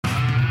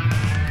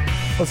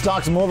Let's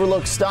talk some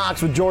overlooked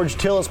stocks with George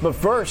Tsilis. But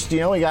first, we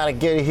got to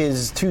get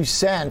his 2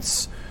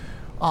 cents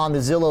on the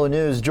Zillow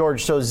news.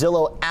 George, so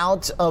Zillow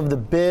out of the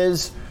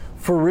biz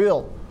for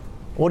real.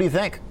 What do you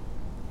think?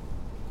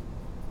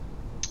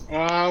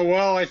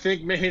 Well, I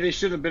think maybe they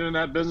shouldn't have been in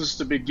that business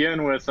to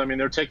begin with. I mean,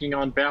 they're taking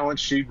on balance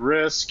sheet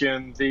risk,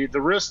 and the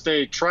risk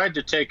they tried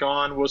to take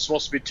on was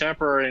supposed to be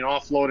temporary and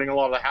offloading a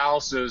lot of the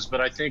houses.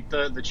 But I think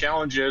the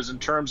challenge is in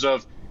terms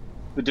of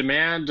the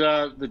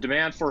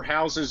demand for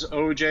houses,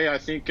 OJ, I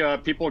think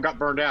people got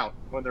burned out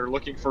when they're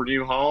looking for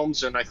new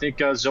homes, and I think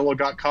Zillow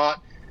got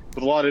caught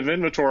with a lot of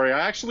inventory.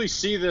 I actually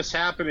see this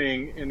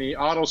happening in the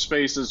auto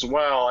space as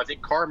well. I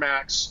think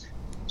CarMax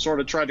sort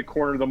of tried to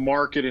corner the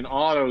market in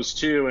autos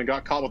too and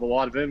got caught with a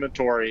lot of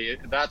inventory.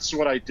 That's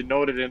what I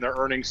denoted in their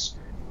earnings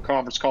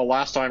conference call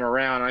last time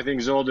around. I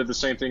think Zillow did the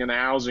same thing in the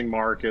housing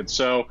market.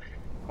 So,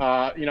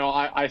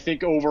 I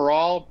think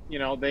overall,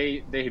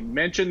 they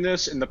mentioned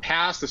this in the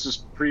past. This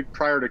is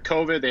prior to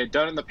COVID. They had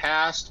done it in the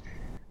past.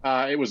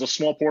 It was a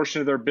small portion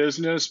of their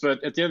business,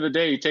 but at the end of the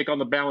day, you take on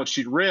the balance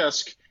sheet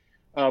risk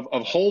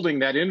of holding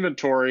that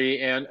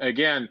inventory, and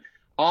again,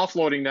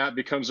 offloading that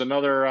becomes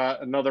another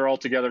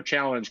altogether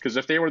challenge. Because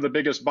if they were the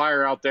biggest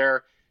buyer out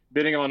there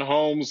bidding on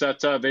homes that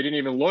they didn't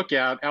even look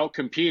at, out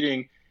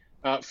competing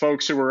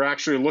folks who were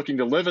actually looking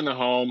to live in the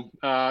home,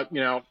 I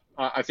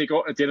think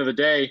at the end of the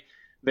day,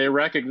 they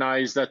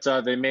recognize that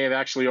they may have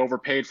actually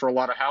overpaid for a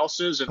lot of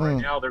houses, and right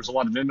now there's a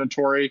lot of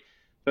inventory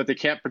that they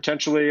can't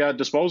potentially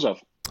dispose of.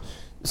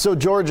 So,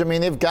 George, I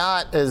mean, they've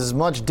got as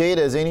much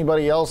data as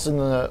anybody else in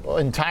the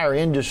entire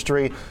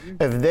industry.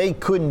 If they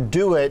couldn't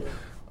do it,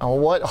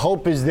 what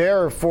hope is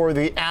there for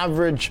the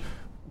average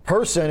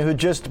person who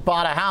just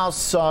bought a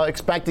house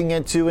expecting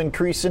it to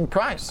increase in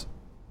price?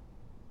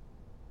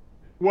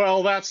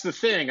 Well, that's the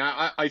thing.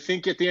 I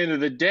think at the end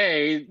of the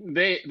day,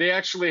 they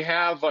actually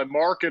have a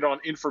market on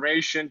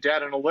information,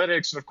 data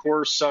analytics, and of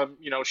course,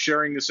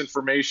 sharing this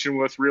information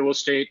with real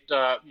estate,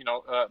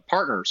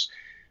 partners.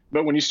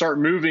 But when you start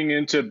moving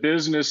into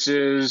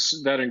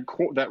businesses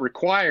that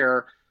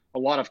require a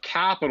lot of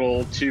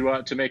capital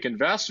to make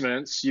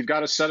investments, you've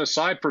got to set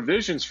aside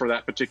provisions for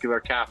that particular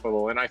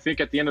capital. And I think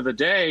at the end of the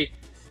day,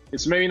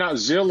 it's maybe not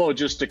Zillow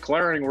just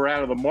declaring we're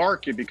out of the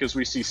market because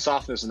we see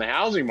softness in the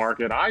housing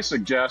market. I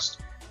suggest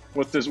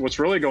what's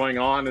really going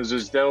on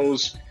is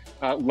those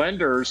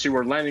lenders who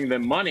were lending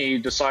them money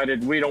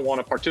decided we don't want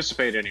to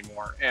participate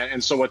anymore.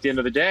 And so at the end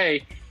of the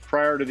day,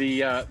 prior to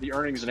the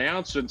earnings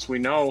announcements, we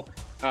know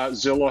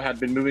Zillow had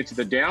been moving to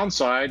the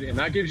downside, and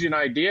that gives you an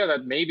idea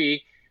that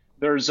maybe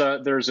there's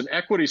an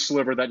equity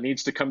sliver that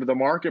needs to come to the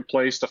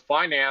marketplace to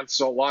finance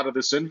a lot of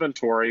this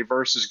inventory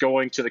versus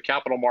going to the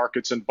capital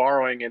markets and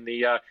borrowing in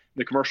the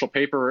commercial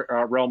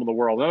paper realm of the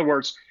world. In other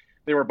words,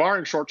 they were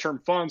borrowing short-term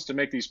funds to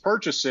make these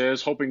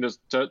purchases, hoping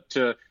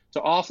to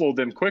offload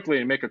them quickly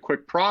and make a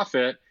quick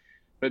profit.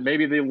 But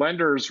maybe the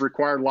lenders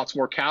required lots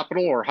more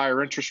capital or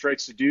higher interest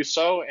rates to do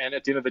so. And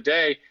at the end of the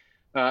day,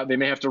 they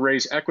may have to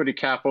raise equity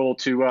capital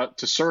to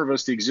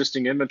service the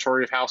existing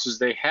inventory of houses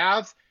they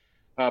have,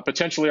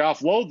 potentially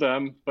offload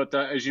them. But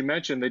as you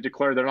mentioned, they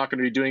declared they're not going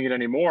to be doing it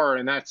anymore.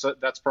 And that's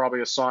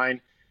probably a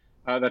sign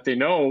that they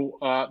know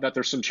that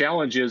there's some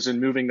challenges in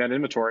moving that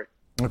inventory.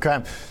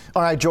 Okay.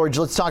 All right, George,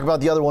 let's talk about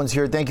the other ones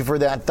here. Thank you for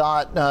that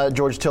thought,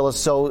 George Tsilis.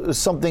 So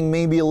something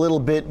maybe a little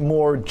bit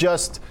more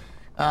just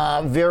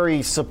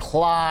very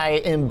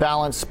supply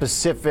imbalance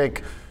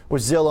specific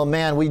with Zillow.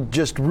 Man, we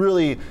just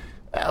really,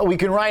 we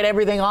can write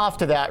everything off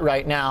to that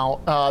right now.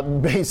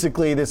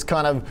 Basically, this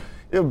kind of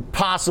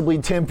possibly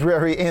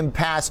temporary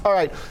impasse. All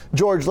right,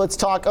 George, let's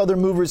talk other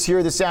movers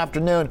here this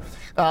afternoon.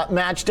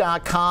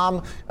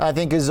 Match.com, I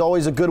think, is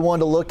always a good one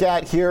to look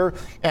at here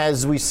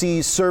as we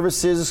see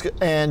services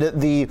and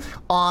the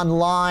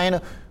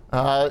online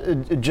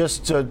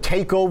just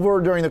take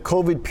over during the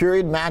COVID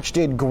period. Match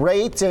did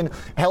great and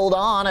held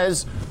on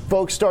as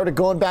folks started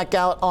going back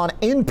out on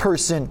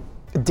in-person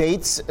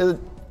dates.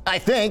 I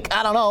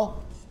don't know,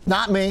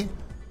 not me,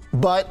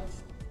 but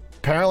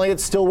apparently it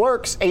still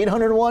works.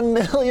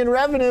 $801 million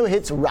revenue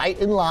hits right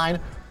in line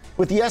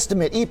with the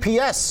estimate.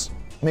 EPS,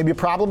 maybe a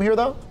problem here,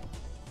 though?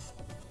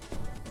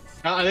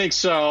 I think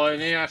so.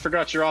 And I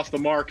forgot you're off the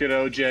market,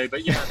 OJ.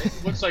 But yeah,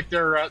 it looks like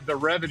their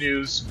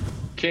revenues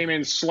came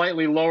in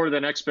slightly lower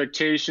than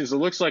expectations. It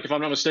looks like, if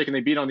I'm not mistaken, they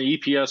beat on the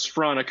EPS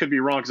front. I could be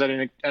wrong because I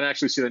didn't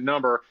actually see the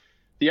number.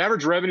 The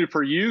average revenue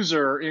per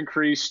user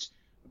increased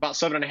about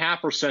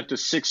 7.5% to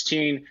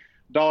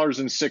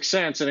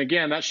 $16.06. And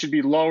again, that should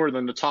be lower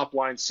than the top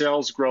line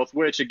sales growth,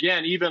 which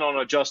again, even on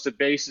an adjusted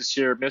basis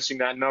here, missing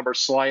that number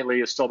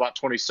slightly, is still about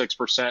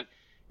 26%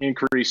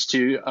 increase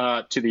to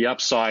the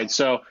upside.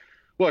 So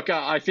look,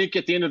 I think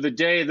at the end of the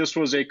day, this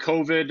was a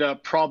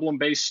COVID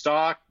problem-based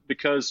stock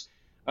because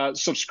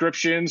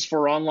subscriptions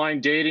for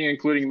online dating,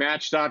 including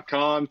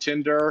Match.com,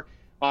 Tinder,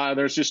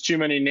 there's just too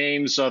many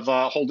names of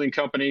holding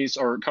companies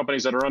or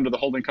companies that are under the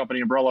holding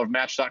company umbrella of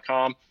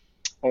Match.com.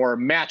 Or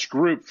Match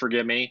Group,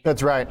 forgive me.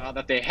 That's right.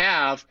 That they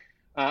have.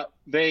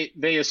 They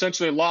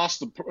essentially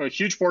lost a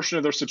huge portion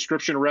of their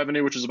subscription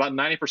revenue, which is about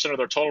 90% of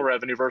their total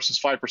revenue versus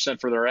 5%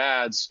 for their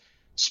ads.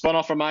 spun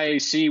off from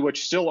IAC,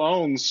 which still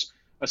owns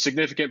a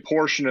significant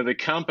portion of the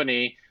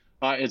company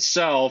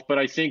itself. But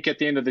I think at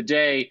the end of the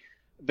day,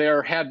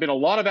 there had been a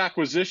lot of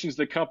acquisitions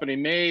the company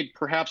made,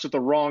 perhaps at the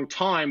wrong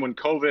time when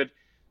COVID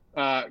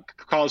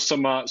caused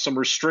some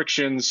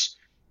restrictions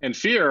and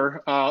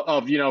fear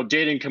of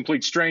dating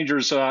complete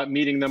strangers,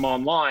 meeting them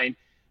online.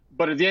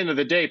 But at the end of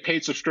the day,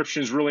 paid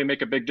subscriptions really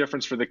make a big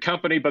difference for the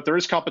company. But there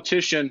is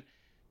competition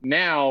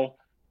now,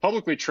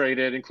 publicly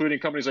traded, including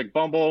companies like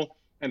Bumble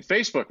and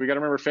Facebook. We got to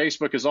remember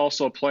Facebook is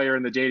also a player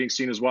in the dating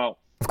scene as well.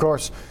 Of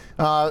course.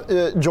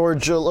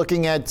 George,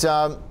 looking at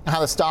how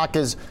the stock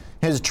has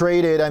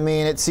traded, I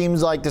mean, it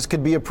seems like this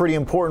could be a pretty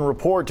important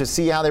report to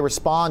see how they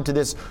respond to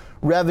this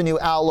revenue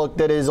outlook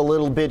that is a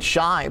little bit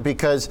shy,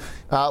 because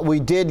we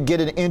did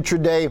get an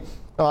intraday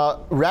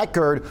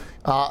record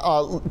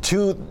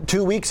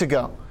 2 weeks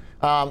ago.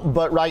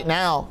 But right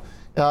now,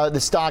 the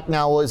stock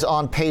now is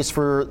on pace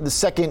for the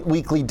second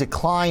weekly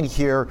decline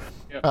here.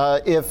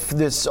 Yep. If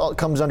this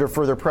comes under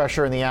further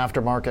pressure in the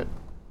aftermarket.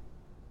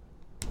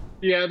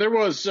 Yeah, there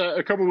was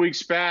a couple of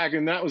weeks back,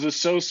 and that was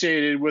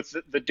associated with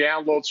the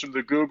downloads from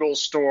the Google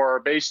store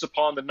based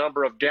upon the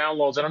number of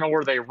downloads. I don't know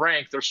where they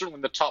rank. They're certainly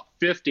in the top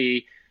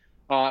 50.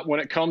 When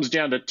it comes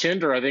down to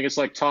Tinder, I think it's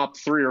like top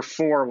 3 or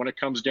 4 when it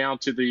comes down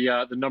to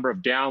the number of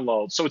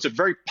downloads. So it's a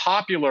very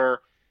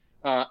popular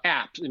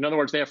app. In other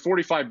words, they have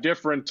 45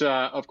 different,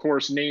 of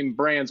course, name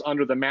brands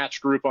under the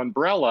Match Group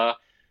umbrella,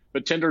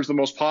 but Tinder is the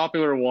most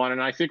popular one.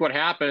 And I think what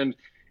happened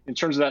in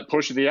terms of that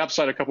push to the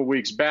upside a couple of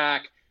weeks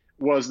back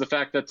was the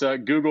fact that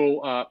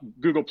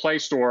Google Play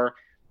Store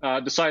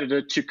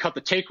decided to cut the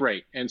take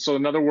rate. And so,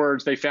 in other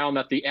words, they found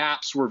that the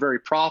apps were very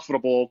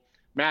profitable.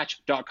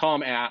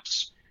 Match.com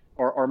apps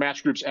or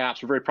Match Group's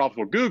apps were very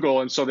profitable Google,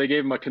 and so they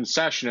gave them a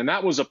concession. And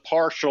that was a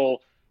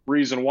partial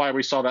reason why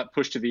we saw that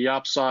push to the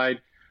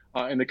upside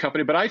in the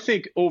company. But I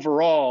think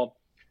overall,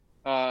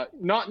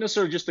 not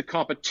necessarily just the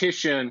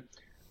competition,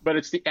 but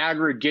it's the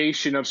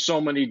aggregation of so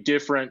many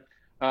different,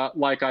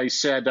 like I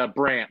said,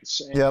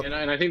 brands. Yep. And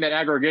I think that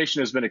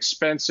aggregation has been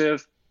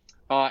expensive.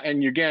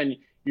 And again,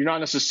 you're not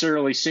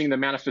necessarily seeing the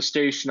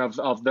manifestation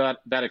of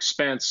that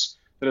expense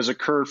that has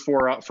occurred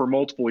for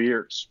multiple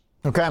years.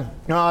 Okay.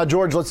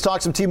 George, let's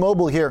talk some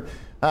T-Mobile here.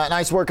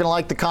 Nice work, and I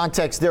like the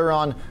context there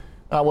on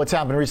what's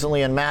happened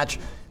recently in Match.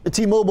 The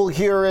T-Mobile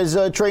here is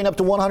trading up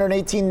to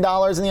 $118 in the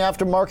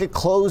aftermarket,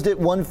 closed at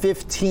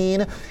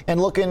 $115,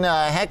 and looking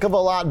a heck of a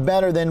lot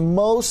better than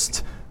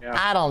most. Yeah.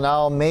 I don't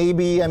know,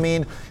 maybe. I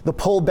mean, the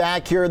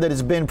pullback here that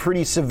has been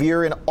pretty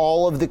severe in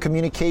all of the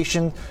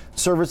communication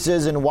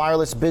services and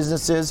wireless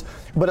businesses.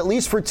 But at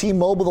least for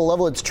T-Mobile, the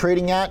level it's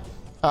trading at,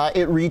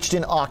 it reached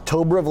in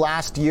October of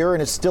last year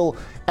and is still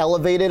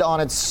elevated on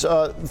its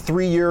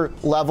 3-year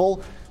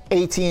level.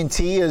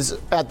 AT&T is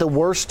at the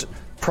worst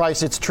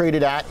price it's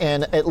traded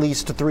at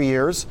least 3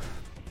 years.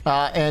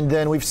 And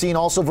then we've seen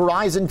also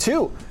Verizon,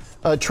 too,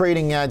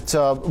 trading at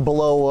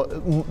below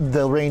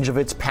the range of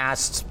its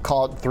past,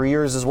 call it 3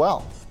 years as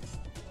well.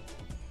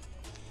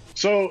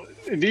 So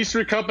these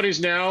 3 companies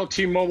now,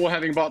 T-Mobile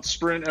having bought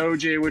Sprint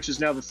OJ, which is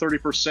now the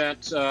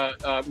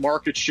 30%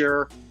 market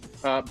share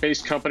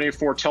based company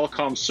for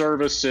telecom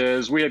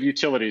services. We have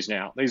utilities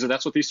now.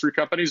 That's what these 3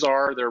 companies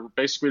are. They're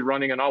basically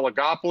running an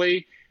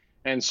oligopoly.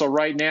 And so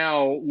right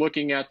now,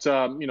 looking at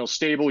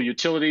stable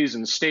utilities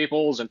and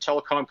staples and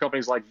telecom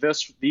companies like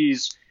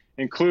these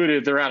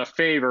included, they're out of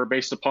favor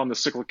based upon the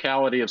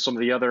cyclicality of some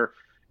of the other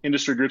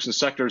industry groups and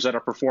sectors that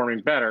are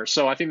performing better.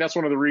 So I think that's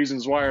one of the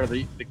reasons why are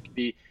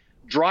the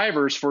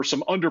drivers for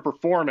some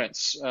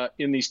underperformance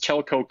in these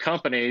telco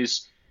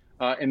companies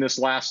in this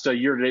last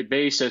year-to-date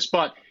basis.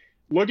 But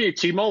looking at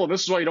T-Mobile,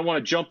 this is why you don't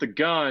want to jump the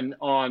gun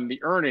on the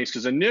earnings,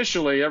 because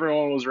initially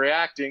everyone was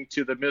reacting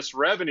to the missed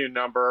revenue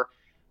number,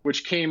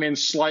 which came in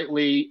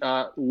slightly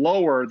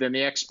lower than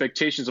the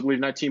expectations. I believe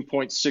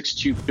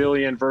 $19.62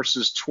 billion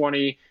versus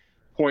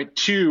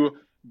 $20.2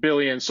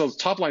 billion. So the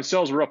top line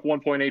sales were up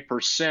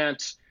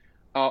 1.8%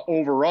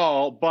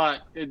 overall.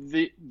 But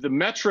the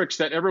metrics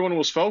that everyone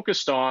was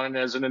focused on, and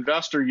as an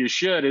investor you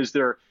should, is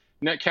their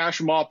net cash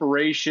from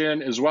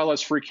operation as well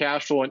as free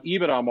cash flow and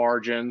EBITDA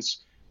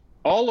margins.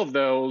 All of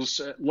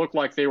those look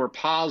like they were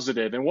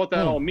positive. And what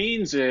that all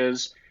means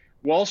is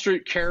Wall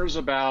Street cares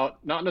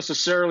about not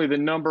necessarily the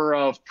number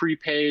of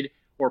prepaid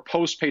or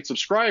postpaid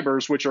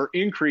subscribers, which are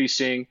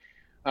increasing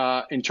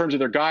in terms of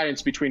their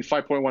guidance between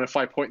 5.1 and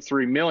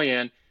 5.3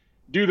 million.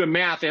 Do the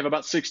math, they have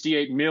about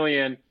 68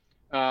 million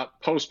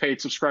postpaid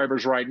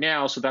subscribers right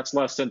now, so that's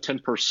less than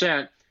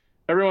 10%.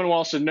 Everyone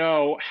wants to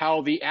know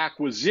how the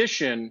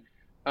acquisition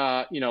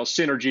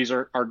synergies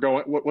are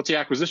going. What's the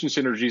acquisition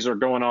synergies are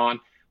going on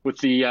with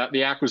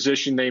the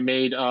acquisition they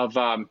made of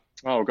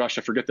oh gosh,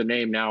 I forget the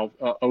name now,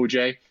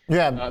 OJ.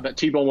 Yeah. That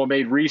T-Mobile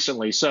made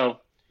recently. So.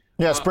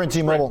 Yeah, Sprint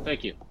T-Mobile.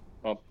 Thank you.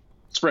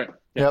 Sprint.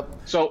 Yeah. Yep.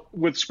 So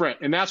with Sprint,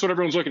 and that's what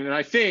everyone's looking at. And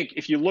I think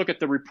if you look at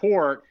the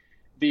report,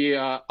 the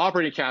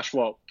operating cash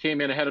flow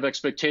came in ahead of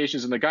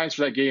expectations, and the guidance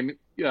for that game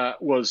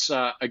was,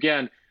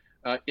 again,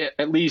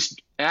 at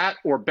least at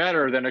or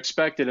better than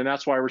expected. And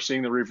that's why we're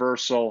seeing the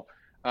reversal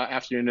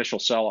after the initial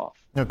sell-off.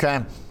 Okay.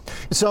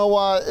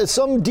 So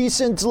some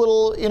decent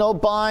little,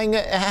 buying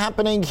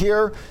happening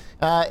here.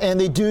 And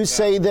they do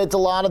say that a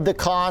lot of the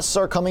costs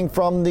are coming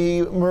from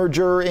the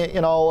merger,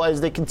 as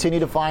they continue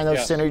to find those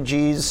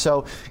synergies.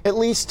 So at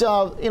least,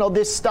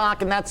 this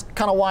stock, and that's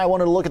kind of why I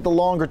wanted to look at the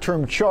longer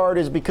term chart,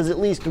 is because at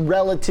least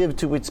relative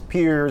to its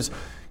peers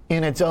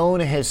in its own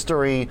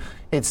history,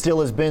 it still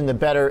has been the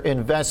better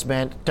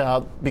investment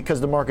because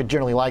the market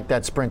generally liked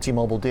that Sprint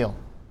T-Mobile deal.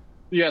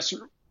 Yes,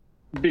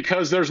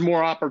 because there's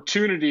more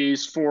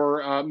opportunities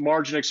for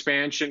margin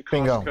expansion,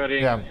 cost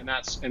cutting,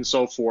 and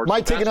so forth.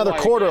 Might take another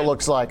quarter, it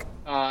looks like.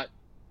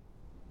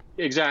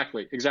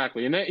 Exactly.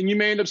 And you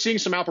may end up seeing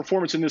some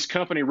outperformance in this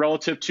company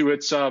relative to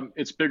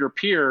its bigger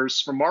peers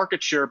for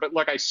market share. But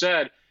like I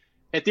said,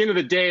 at the end of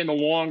the day, in the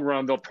long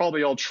run, they'll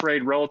probably all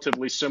trade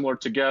relatively similar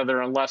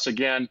together, unless,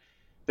 again,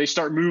 they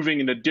start moving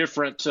into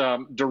different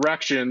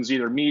directions,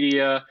 either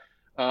media,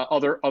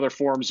 other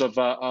forms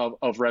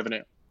of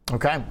revenue.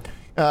 Okay.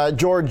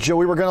 George,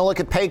 we were going to look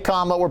at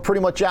Paycom, but we're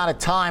pretty much out of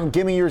time.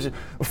 Give me your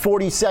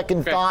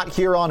 40-second thought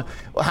here on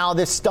how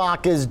this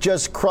stock has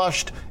just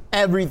crushed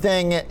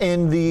everything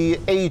in the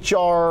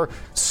HR,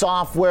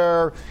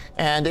 software,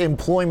 and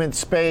employment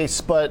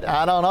space. But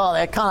I don't know,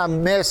 that kind of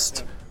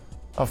missed,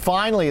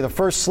 finally, the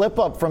first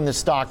slip-up from this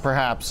stock,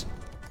 perhaps.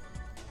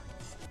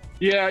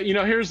 Yeah,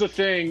 here's the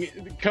thing.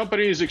 The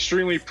company is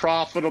extremely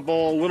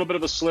profitable, a little bit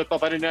of a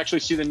slip-up. I didn't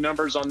actually see the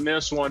numbers on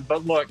this one,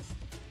 but look,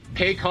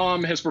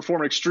 Paycom has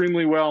performed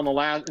extremely well in the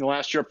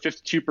last year, up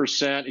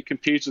 52%. It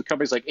competes with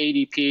companies like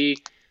ADP.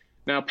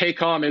 Now,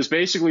 Paycom is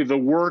basically the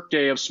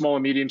Workday of small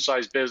and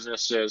medium-sized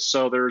businesses.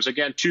 So there's,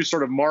 again, two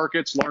sort of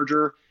markets,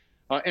 larger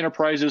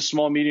enterprises,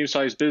 small and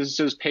medium-sized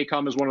businesses.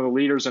 Paycom is one of the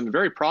leaders and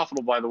very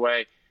profitable, by the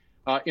way,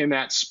 in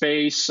that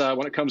space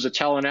when it comes to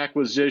talent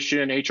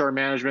acquisition, HR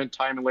management,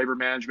 time and labor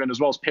management, as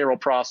well as payroll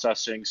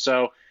processing.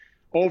 So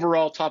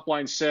overall,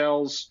 top-line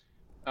sales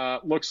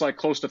looks like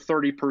close to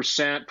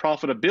 30%.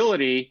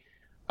 Profitability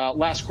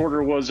last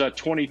quarter was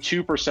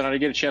 22%. I didn't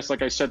get a chance,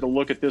 like I said, to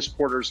look at this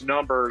quarter's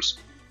numbers.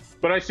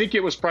 But I think it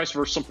was priced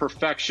for some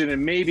perfection,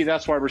 and maybe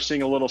that's why we're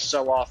seeing a little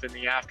sell-off in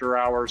the after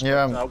hours.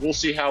 Yeah. But, we'll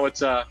see how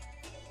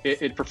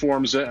it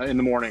performs in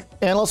the morning.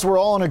 Analysts were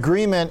all in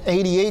agreement,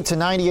 88 to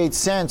 98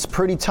 cents,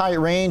 pretty tight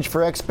range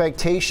for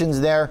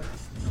expectations there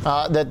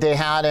that they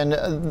had,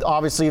 and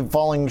obviously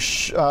falling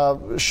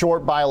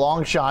short by a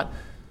long shot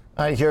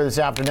here this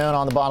afternoon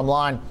on the bottom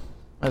line.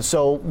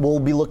 So we'll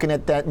be looking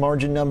at that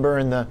margin number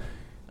and the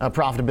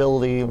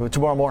profitability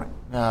tomorrow morning.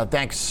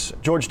 Thanks,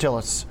 George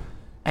Tillis.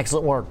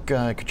 Excellent work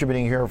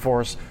contributing here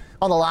for us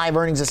on the live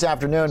earnings this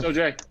afternoon. So,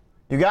 Jay.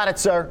 You got it,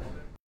 sir.